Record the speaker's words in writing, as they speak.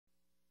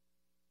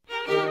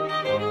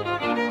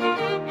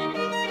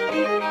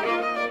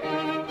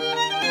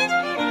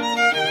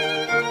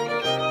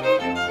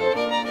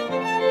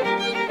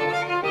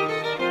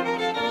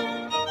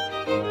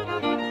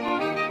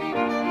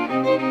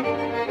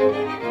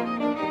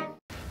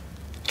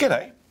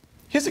G'day.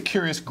 Here's a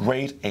curious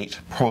grade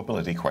 8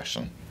 probability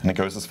question, and it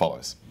goes as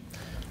follows.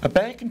 A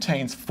bag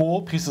contains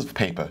 4 pieces of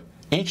paper,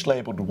 each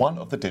labelled one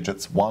of the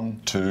digits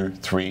 1, 2,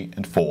 3,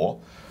 and 4,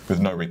 with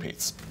no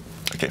repeats.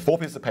 Okay, 4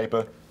 pieces of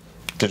paper,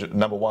 digit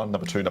number 1,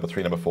 number 2, number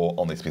 3, number 4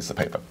 on these pieces of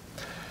paper.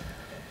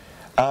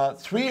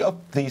 3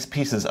 of these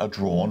pieces are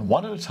drawn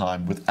one at a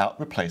time without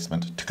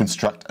replacement to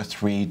construct a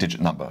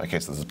 3-digit number. Okay,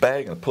 so this is a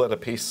bag, and I pull out a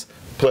piece,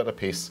 then pull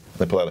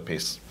out a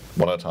piece,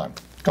 one at a time.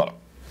 Got it.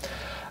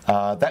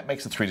 That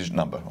makes a 3-digit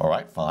number. All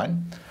right,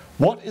 fine.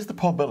 What is the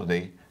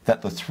probability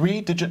that the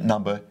 3-digit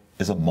number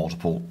is a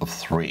multiple of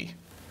 3?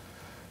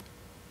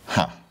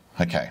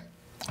 Okay.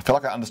 I feel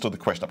like I understood the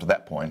question up to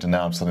that point, and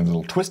now I'm starting a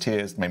little twist here.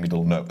 It's made me a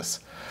little nervous.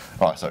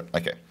 All right, so,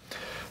 okay.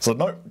 So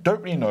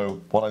don't really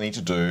know what I need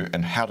to do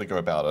and how to go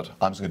about it.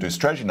 I'm just going to do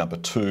strategy number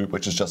 2,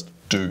 which is just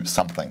do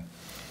something.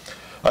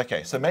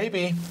 Okay, so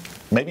maybe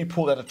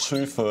pull out a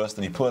 2 first,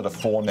 then you pull out a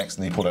 4 next,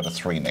 and then you pull out a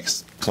 3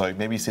 next. So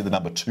maybe you see the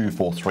number 2,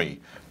 4, 3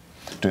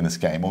 doing this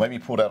game. Or maybe you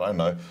pulled out, I don't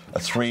know, a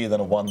 3, then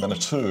a 1, then a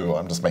 2.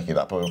 I'm just making it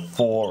up. Or a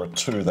 4, a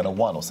 2, then a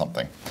 1 or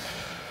something.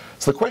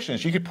 So the question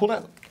is, you could pull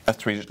out a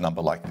 3-digit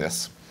number like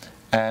this.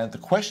 And the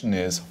question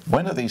is,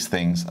 when are these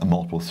things a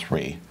multiple of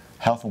 3?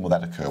 How often will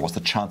that occur? What's the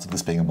chance of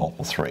this being a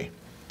multiple of 3?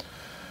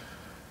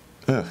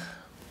 Ugh.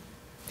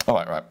 All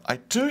right. I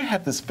do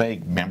have this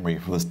vague memory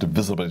for this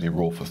divisibility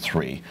rule for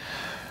 3.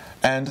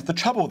 And the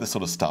trouble with this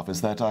sort of stuff is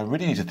that I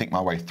really need to think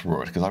my way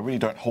through it, because I really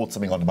don't hold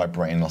something onto my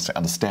brain and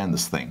understand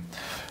this thing.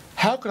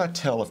 How could I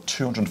tell if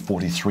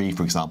 243,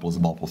 for example, is a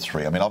multiple of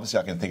 3? I mean, obviously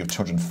I can think of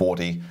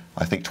 240,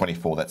 I think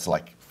 24, that's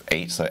like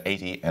 8, so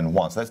 80 and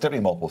 1, so that's definitely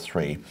a multiple of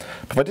 3.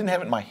 But if I didn't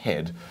have it in my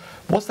head,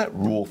 what's that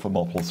rule for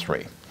multiple of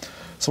 3?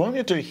 So what I'm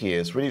going to do here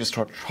is really just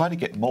try to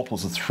get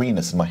multiples of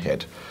 3-ness in my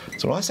head.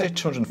 So when I say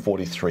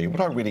 243, what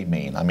do I really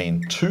mean? I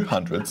mean 2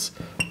 hundreds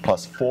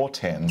plus 4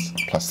 tens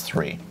plus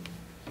 3.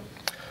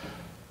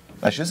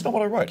 Actually, this is not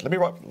what I wrote. Let me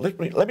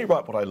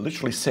write what I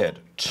literally said.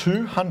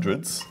 2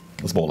 hundreds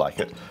is more like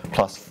it,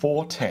 plus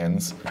 4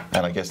 tens,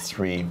 and I guess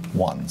 3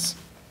 ones.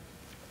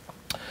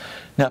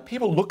 Now,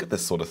 people look at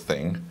this sort of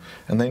thing,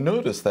 and they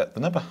notice that the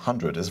number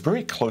 100 is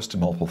very close to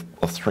multiple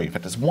of 3. In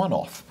fact, it's 1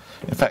 off.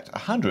 In fact,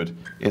 100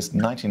 is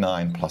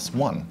 99 plus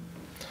 1.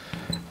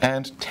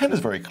 And 10 is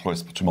very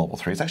close to multiple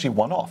of 3. It's actually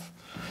 1 off.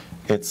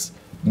 It's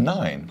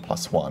 9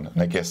 plus 1,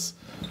 and I guess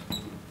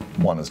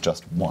 1 is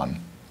just 1.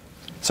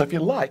 So if you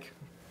like,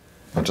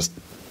 I'm just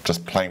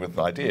playing with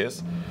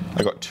ideas,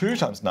 I've got 2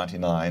 times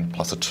 99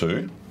 plus a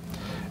 2,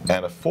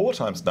 and a 4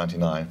 times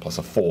 99 plus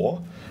a 4,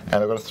 and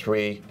I've got a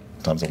 3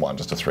 times a 1,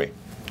 just a 3.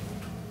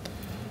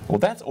 Well,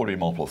 that's already a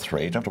multiple of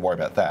 3, don't have to worry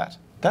about that.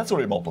 That's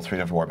already a multiple of 3,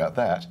 don't have to worry about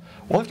that.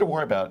 All I have to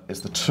worry about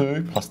is the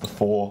 2 plus the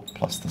 4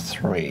 plus the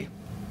 3.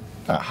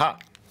 Aha!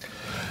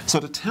 So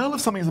to tell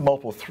if something is a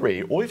multiple of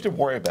 3, all you have to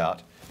worry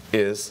about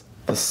is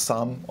the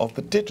sum of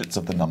the digits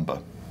of the number.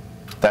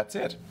 That's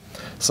it.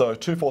 So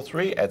 2, 4,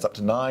 3 adds up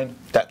to 9,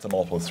 that's a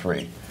multiple of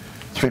 3.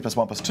 3 plus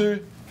 1 plus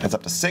 2 adds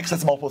up to 6,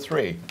 that's a multiple of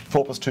 3.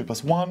 4 plus 2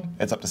 plus 1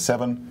 adds up to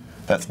 7,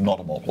 that's not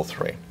a multiple of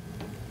 3.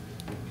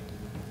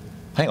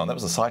 Hang on, that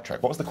was a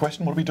sidetrack. What was the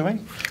question? What are we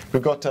doing?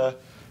 We've got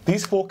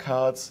these 4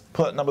 cards,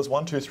 pull out numbers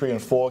 1, 2, 3,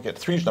 and 4, get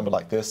a 3-digit number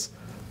like this.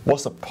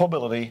 What's the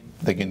probability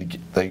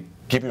they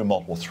give you a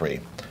multiple of 3?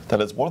 That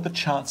is, what are the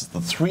chances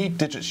the 3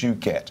 digits you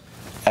get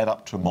add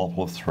up to a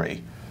multiple of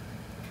 3?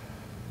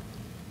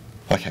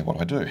 Okay,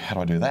 what do? How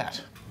do I do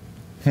that?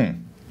 I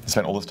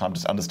spent all this time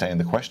just understanding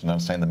the question and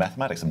understanding the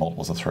mathematics of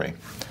multiples of 3.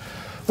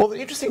 Well, the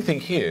interesting thing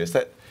here is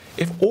that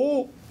if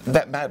all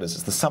that matters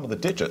is the sum of the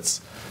digits,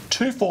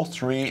 2, 4,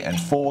 3, and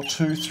 4,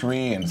 2,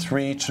 3, and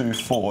 3, 2,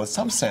 4, in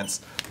some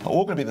sense, are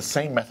all going to be the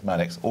same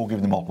mathematics, all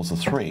giving the multiples of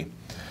 3.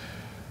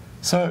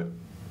 So,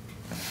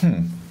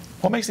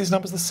 what makes these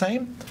numbers the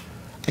same?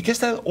 I guess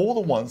they're all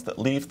the ones that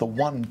leave the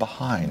 1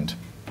 behind.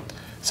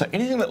 So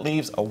anything that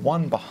leaves a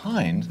 1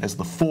 behind, as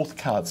the 4th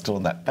card still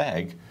in that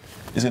bag,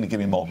 is going to give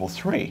me a multiple of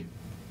 3.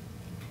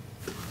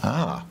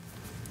 Aha.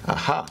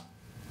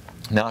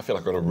 Now I feel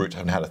like I've got a route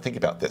on how to think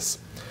about this.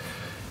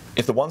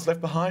 If the 1's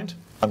left behind,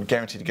 I'm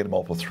guaranteed to get a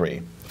multiple of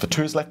 3. If a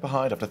 2's left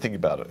behind, I have to think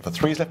about it. If a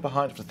 3's left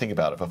behind, I have to think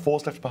about it. If a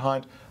 4's left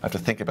behind, I have to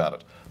think about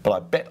it. But I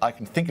bet I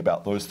can think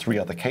about those 3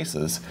 other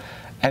cases,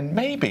 and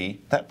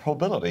maybe that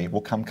probability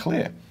will come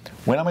clear.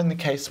 When I'm in the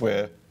case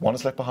where 1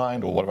 is left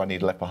behind, or whatever I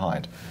need left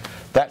behind,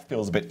 that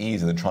feels a bit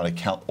easier than trying to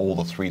count all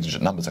the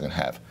 3-digit numbers I can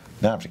have.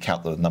 Now I have to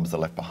count the numbers that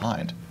are left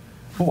behind.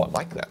 Oh, I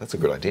like that. That's a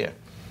good idea.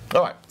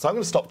 All right, so I'm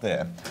going to stop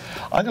there.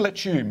 I'm going to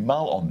let you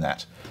mull on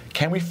that.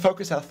 Can we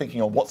focus our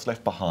thinking on what's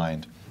left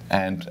behind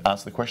and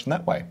answer the question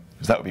that way?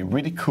 Because that would be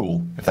really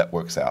cool if that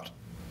works out.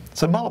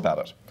 So mull about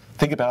it,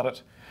 think about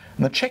it,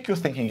 and then check your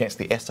thinking against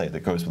the essay that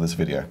goes with this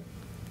video.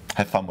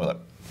 Have fun with it.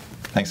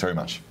 Thanks very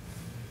much.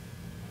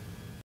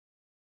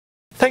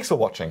 Thanks for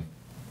watching.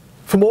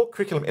 For more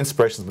curriculum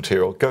inspirations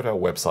material, go to our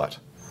website.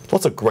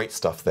 Lots of great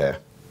stuff there.